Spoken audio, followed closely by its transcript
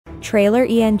trailer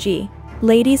ENG.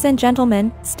 Ladies and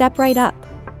gentlemen, step right up.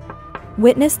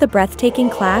 Witness the breathtaking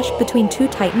clash between two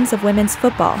titans of women's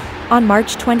football. On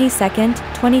March 22,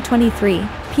 2023,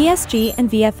 PSG and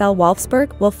VfL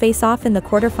Wolfsburg will face off in the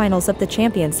quarterfinals of the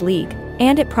Champions League,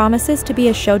 and it promises to be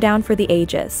a showdown for the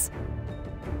ages.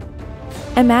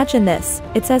 Imagine this,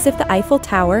 it's as if the Eiffel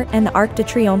Tower and the Arc de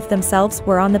Triomphe themselves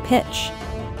were on the pitch.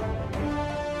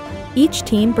 Each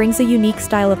team brings a unique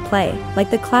style of play,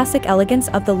 like the classic elegance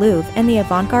of the Louvre and the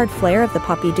avant-garde flair of the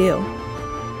Pompidou.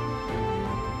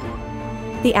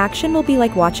 The action will be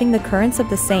like watching the currents of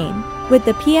the Seine, with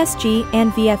the PSG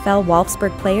and VfL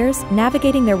Wolfsburg players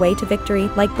navigating their way to victory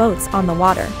like boats on the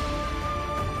water.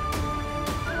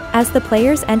 As the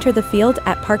players enter the field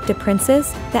at Parc des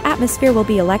Princes, the atmosphere will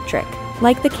be electric,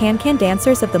 like the can-can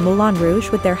dancers of the Moulin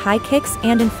Rouge with their high kicks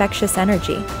and infectious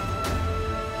energy.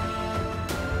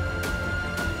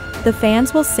 The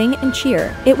fans will sing and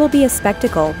cheer. It will be a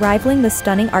spectacle rivaling the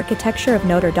stunning architecture of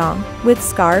Notre Dame, with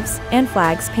scarves and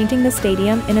flags painting the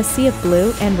stadium in a sea of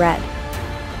blue and red.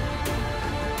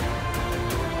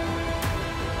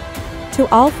 To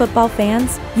all football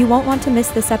fans, you won't want to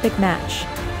miss this epic match.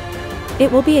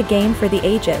 It will be a game for the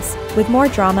ages, with more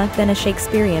drama than a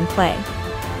Shakespearean play.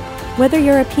 Whether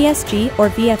you're a PSG or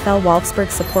VfL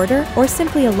Wolfsburg supporter or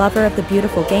simply a lover of the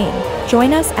beautiful game,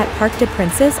 join us at Parc des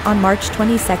Princes on March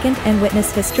 22nd and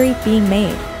witness history being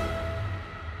made.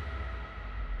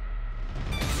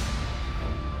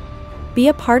 Be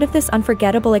a part of this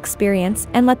unforgettable experience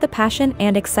and let the passion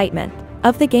and excitement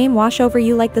of the game wash over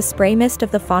you like the spray mist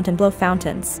of the Fontainebleau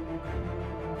fountains.